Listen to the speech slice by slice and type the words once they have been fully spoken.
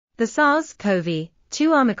The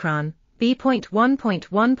SARS-CoV-2 Omicron,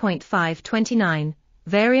 B.1.1.529,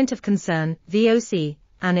 variant of concern, VOC,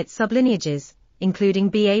 and its sublineages, including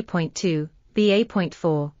BA.2,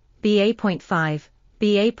 BA.4, BA.5,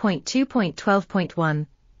 BA.2.12.1,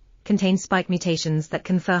 contain spike mutations that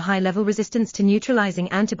confer high-level resistance to neutralizing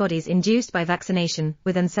antibodies induced by vaccination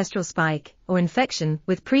with ancestral spike or infection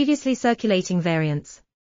with previously circulating variants.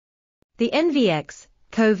 The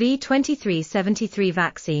NVX-CoV2373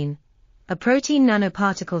 vaccine, a protein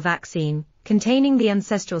nanoparticle vaccine containing the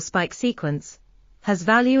ancestral spike sequence, has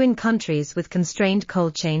value in countries with constrained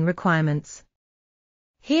cold chain requirements.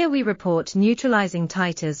 Here we report neutralizing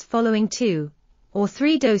titers following 2 or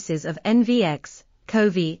 3 doses of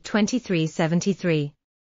NVX-CoV2373.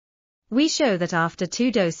 We show that after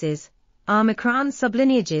 2 doses, Omicron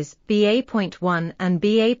sublineages BA.1 and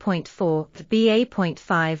BA.4 to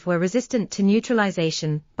BA.5 were resistant to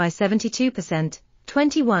neutralization by 72%,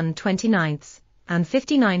 21/29, and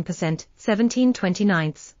 59%,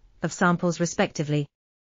 17/29 of samples respectively.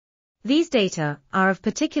 These data are of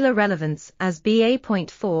particular relevance as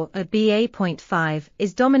BA.4 or BA.5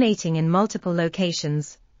 is dominating in multiple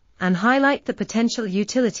locations, and highlight the potential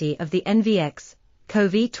utility of the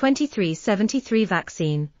NVX-CoV2373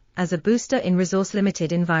 vaccine as a booster in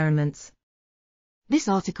resource-limited environments. This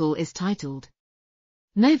article is titled,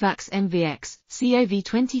 Novavax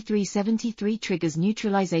NVX-CoV2373 triggers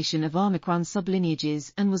neutralization of Omicron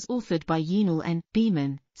sublineages and was authored by Jinal N.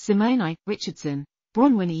 Bhiman, Simone, Richardson,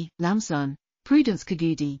 Bronwen, Lambson, Prudence,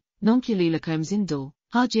 Kgagudi, Nonkululeko, Mzindle,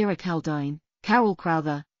 Haajira, Kaldine,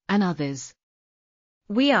 Crowther, and others.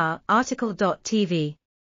 We are article.tv.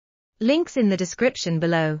 Links in the description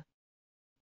below.